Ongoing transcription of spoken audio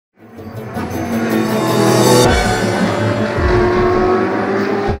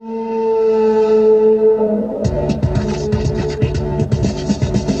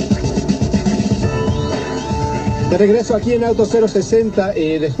regreso aquí en Auto 060,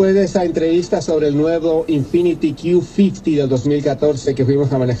 después de esa entrevista sobre el nuevo Infiniti Q50 del 2014 que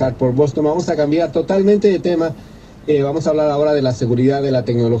fuimos a manejar por Boston, vamos a cambiar totalmente de tema. Vamos a hablar ahora de la seguridad, de la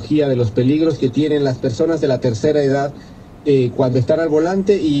tecnología, de los peligros que tienen las personas de la tercera edad cuando están al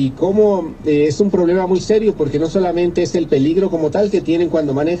volante y cómo es un problema muy serio, porque no solamente es el peligro como tal que tienen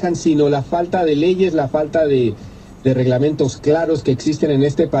cuando manejan, sino la falta de leyes, la falta de reglamentos claros que existen en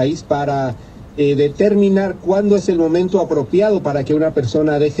este país para determinar cuándo es el momento apropiado para que una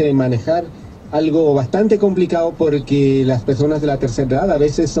persona deje de manejar. Algo bastante complicado porque las personas de la tercera edad a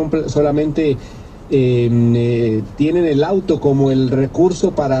veces son solamente tienen el auto como el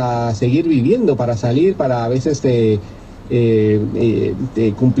recurso para seguir viviendo, para salir, para a veces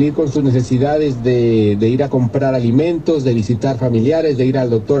cumplir con sus necesidades de ir a comprar alimentos, de visitar familiares, de ir al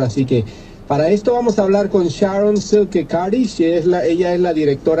doctor. Así que para esto vamos a hablar con Sharon Carty. Ella es la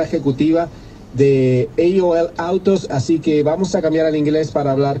directora ejecutiva de AOL Autos, así que vamos a cambiar al inglés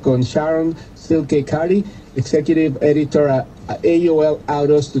para hablar con Sharon Carty, Executive Editor at AOL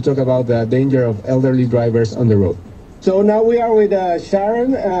Autos, to talk about the danger of elderly drivers on the road. So now we are with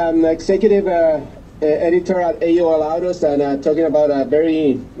Sharon, Executive Editor at AOL Autos, and talking about a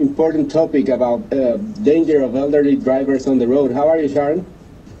very important topic about danger of elderly drivers on the road. How are you, Sharon?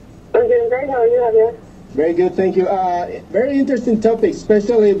 I'm doing great. How are you, Javier? Very good, thank you. Very interesting topic,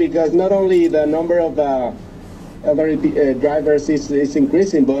 especially because not only the number of elderly drivers is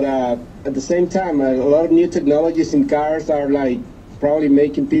increasing, but at the same time, a lot of new technologies in cars are like probably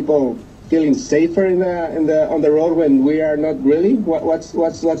making people feeling safer on the road when we are not really. What's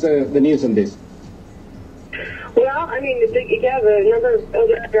the news on this? Well, I mean, the number of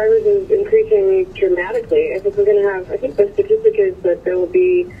elderly drivers is increasing dramatically. I think we're going to have. I think the statistic is that there will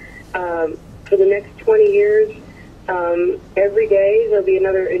be. For the next 20 years, every day there'll be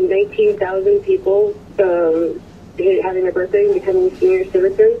another 19,000 people having their birthday and becoming senior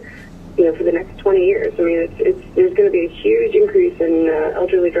citizens. You know, for the next 20 years. I mean, there's going to be a huge increase in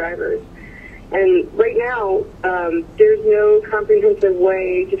elderly drivers. And right now, there's no comprehensive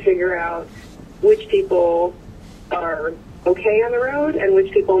way to figure out which people are okay on the road and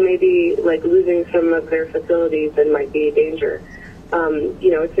which people may be like losing some of their facilities and might be a danger.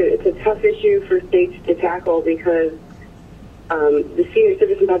 You know, it's a tough issue for states to tackle because the senior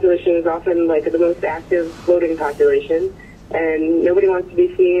citizen population is often like the most active voting population, and nobody wants to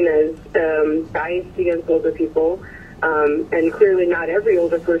be seen as biased against older people. And clearly, not every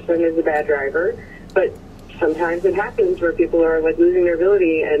older person is a bad driver, but sometimes it happens where people are like losing their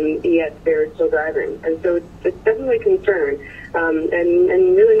ability and yet they're still driving, and so it's definitely a concern,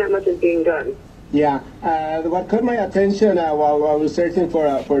 and really not much is being done. Yeah, what caught my attention while I was searching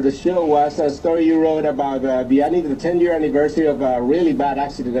for the show was a story you wrote about the 10-year anniversary of a really bad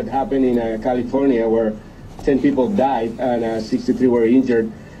accident that happened in California where 10 people died and 63 were injured.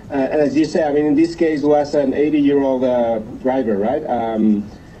 And as you say, I mean, in this case was an 80-year-old driver, right? And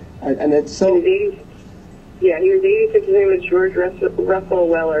it's so... Yeah, he was 86. His name was George Russell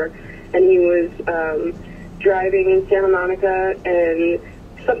Weller, and he was driving in Santa Monica, and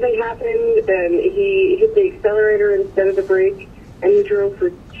something happened, and he hit the accelerator instead of the brake, and he drove for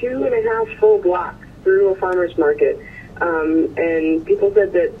 2.5 full blocks through a farmer's market. And people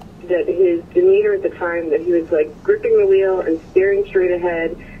said that his demeanor at the time, that he was like gripping the wheel and staring straight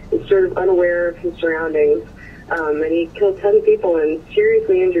ahead and sort of unaware of his surroundings. And he killed 10 people and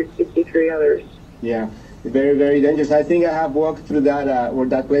seriously injured 63 others. Yeah, very, very dangerous. I think I have walked through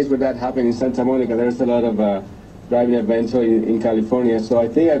that place where that happened in Santa Monica. There's a lot of driving events in California, so I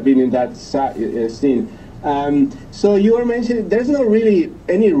think I've been in that scene. So you were mentioning there's not really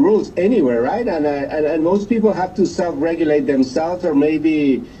any rules anywhere, right? And most people have to self-regulate themselves, or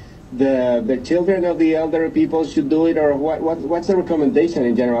maybe the children of the elderly people should do it, or what's the recommendation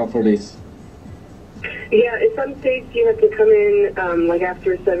in general for this? Yeah, in some states you have to come in like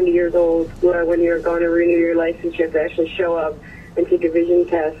after 70 years old, when you're going to renew your license. You have to actually show up and take a vision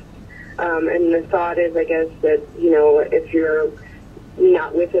test. And the thought is, I guess, that, you know, if you're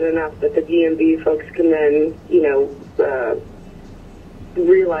not with it enough, that the DMV folks can then, you know,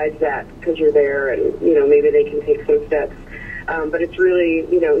 realize that because you're there, and, you know, maybe they can take some steps. But it's really,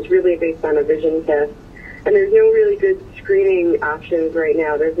 you know, it's really based on a vision test. And there's no really good screening options right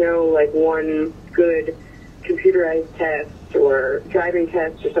now. There's no, like, one good computerized test or driving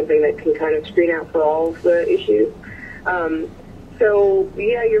test or something that can kind of screen out for all of the issues. So,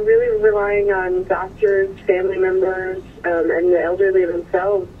 yeah, you're really relying on doctors, family members, and the elderly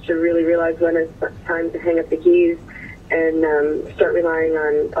themselves to really realize when it's time to hang up the keys and start relying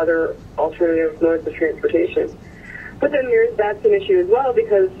on other alternative modes of transportation. But then that's an issue as well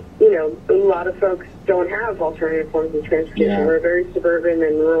because, you know, a lot of folks don't have alternative forms of transportation. Yeah. We're a very suburban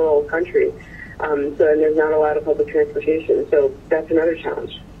and rural country, and there's not a lot of public transportation. So that's another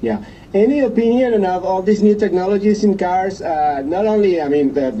challenge. Yeah. Any opinion of all these new technologies in cars? Not only, I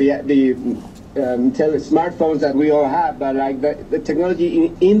mean, the smartphones that we all have, but like the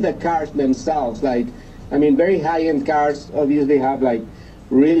technology in the cars themselves. Like, I mean, very high-end cars obviously have like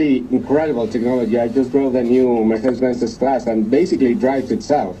really incredible technology. I just drove the new Mercedes-Benz S-Class and basically drives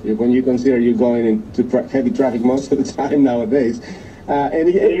itself when you consider you're going into heavy traffic most of the time nowadays.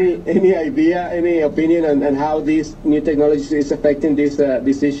 Any idea, any opinion on how this new technology is affecting this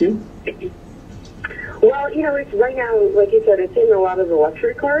issue? Well, you know, it's right now, like you said, it's in a lot of the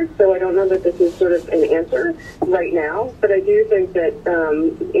luxury cars, so I don't know that this is sort of an answer right now, but I do think that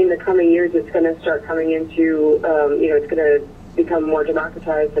in the coming years it's going to start coming into, you know, it's going to become more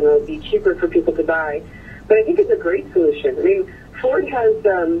democratized and it'll be cheaper for people to buy. But I think it's a great solution. I mean, Ford has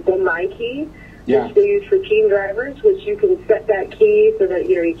the My Key, which they use for teen drivers, which you can set that key so that,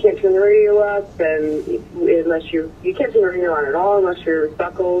 you know, you can't turn the radio up, and unless you can't turn the radio on at all unless you're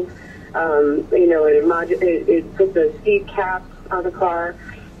buckled. You know, it puts a speed cap on the car.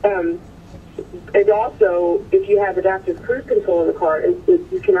 And also, if you have adaptive cruise control in the car,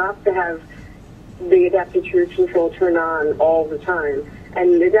 you can opt to have the adaptive cruise control turned on all the time.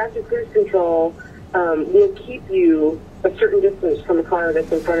 And the adaptive cruise control will keep you a certain distance from the car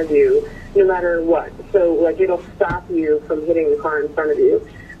that's in front of you, no matter what. So, like, it'll stop you from hitting the car in front of you.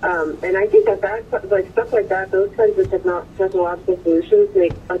 And I think that like stuff like that, those kinds of technological solutions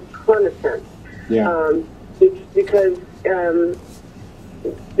make a ton of sense. Yeah. It's because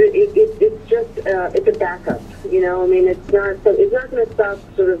it's just it's a backup. You know, I mean, it's not going to stop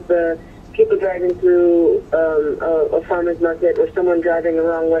sort of the people driving through a farmer's market or someone driving the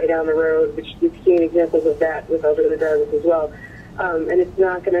wrong way down the road, which we've seen examples of that with elderly drivers as well. And it's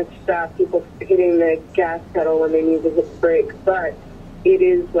not going to stop people hitting the gas pedal when they need to hit the brake, but it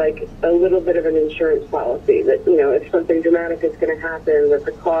is like a little bit of an insurance policy that, you know, if something dramatic is going to happen, that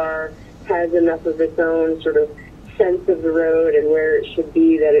the car has enough of its own sort of sense of the road and where it should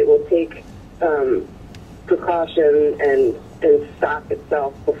be, that it will take precaution and stop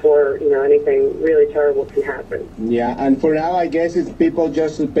itself before, you know, anything really terrible can happen. Yeah, and for now, I guess it's people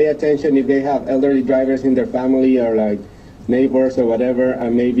just to pay attention if they have elderly drivers in their family or like neighbors or whatever,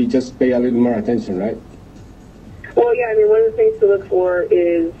 and maybe just pay a little more attention, right? Well, yeah, I mean, one of the things to look for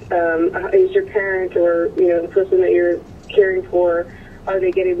is your parent or, you know, the person that you're caring for, are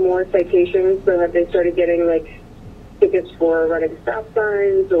they getting more citations? So have they started getting, like, tickets for running stop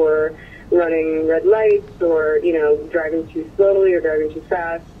signs or running red lights or, you know, driving too slowly or driving too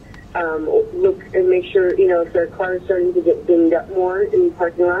fast? Look and make sure, you know, if their car is starting to get dinged up more in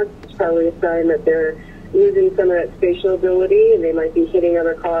parking lots, it's probably a sign that they're losing some of that spatial ability and they might be hitting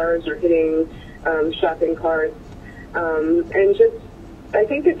other cars or hitting shopping carts. And just, I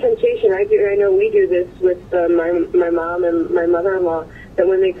think the temptation, I know we do this with my mom and my mother-in-law, that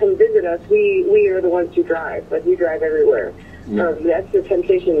when they come visit us, we are the ones who drive. Like, we drive everywhere. Yeah. That's the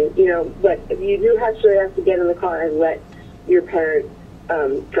temptation, you know, but you do actually have to get in the car and let your parent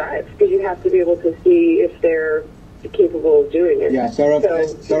drive, because you have to be able to see if they're capable of doing it. Yeah, sort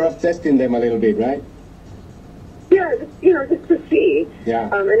of testing them a little bit, right? Yeah, just to see.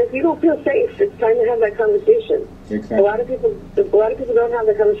 Yeah. And if you don't feel safe, it's time to have that conversation. Exactly. A lot of people don't have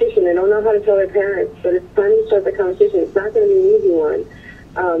the conversation. They don't know how to tell their parents, but it's time to start the conversation. It's not going to be an easy one,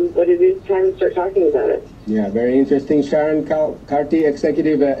 but it is time to start talking about it. Yeah, very interesting. Sharon Carty,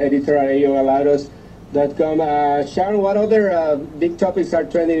 executive editor at AOL Autos.com. Sharon, what other big topics are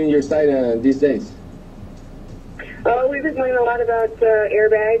trending in your site these days? We've been learning a lot about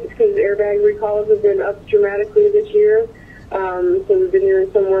airbags, because airbag recalls have been up dramatically this year. So we've been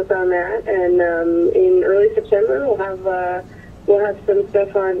doing some work on that, and in early September we'll have some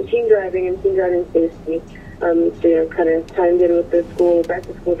stuff on teen driving and teen driving safety. So, you know, kind of timed in with the back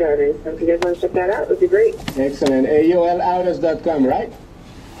to school driving. So if you guys want to check that out, it would be great. Excellent. AOL Autos.com, right?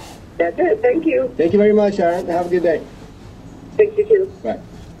 That's it. Thank you. Thank you very much, Sharon. Have a good day. Thanks, you too. Bye.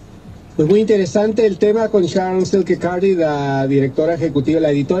 Pues muy interesante el tema con Sharon Carty, la directora ejecutiva,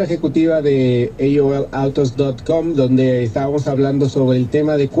 la editora ejecutiva de AOLautos.com, donde estábamos hablando sobre el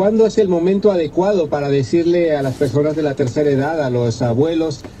tema de cuándo es el momento adecuado para decirle a las personas de la tercera edad, a los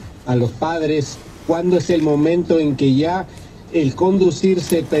abuelos, a los padres, cuándo es el momento en que ya el conducir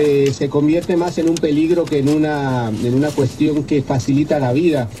se convierte más en un peligro que en una cuestión que facilita la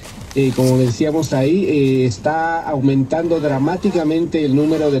vida. Como decíamos ahí, está aumentando dramáticamente el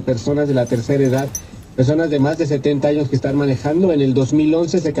número de personas de la tercera edad, personas de más de 70 años que están manejando. En el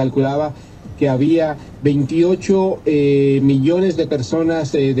 2011 se calculaba que había 28 millones de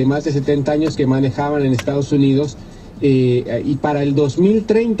personas de más de 70 años que manejaban en Estados Unidos. Y para el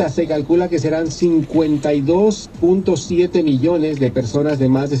 2030 se calcula que serán 52.7 millones de personas de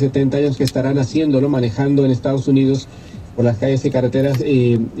más de 70 años que estarán haciéndolo, manejando en Estados Unidos por las calles y carreteras.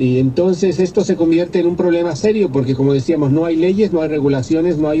 Y entonces esto se convierte en un problema serio porque, como decíamos, no hay leyes, no hay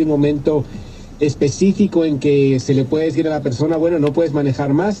regulaciones, no hay un momento específico en que se le puede decir a la persona, bueno, no puedes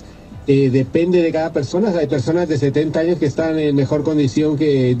manejar más. Depende de cada persona. Hay personas de 70 años que están en mejor condición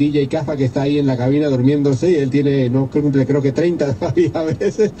que DJ Cafa, que está ahí en la cabina durmiéndose, y él tiene, no cumple, creo que 30 todavía a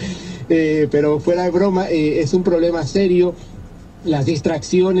veces. Pero fuera de broma, es un problema serio. Las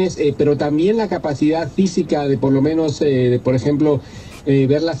distracciones, pero también la capacidad física de por lo menos, por ejemplo,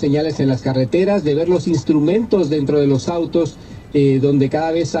 ver las señales en las carreteras, de ver los instrumentos dentro de los autos, donde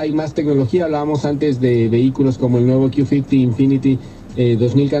cada vez hay más tecnología. Hablábamos antes de vehículos como el nuevo Q50 Infiniti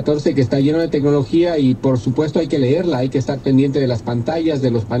 2014, que está lleno de tecnología, y por supuesto hay que leerla, hay que estar pendiente de las pantallas,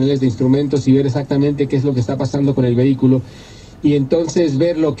 de los paneles de instrumentos y ver exactamente qué es lo que está pasando con el vehículo, y entonces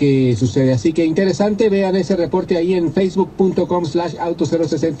ver lo que sucede. Así que interesante, vean ese reporte ahí en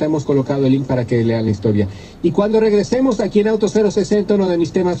facebook.com/auto060, hemos colocado el link para que lean la historia. Y cuando regresemos aquí en Auto 060, uno de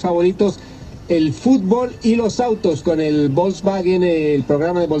mis temas favoritos, el fútbol y los autos, con el Volkswagen, el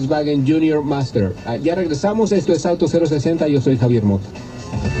programa de Volkswagen Junior Master. Ya regresamos, esto es Auto 060, yo soy Javier Mota.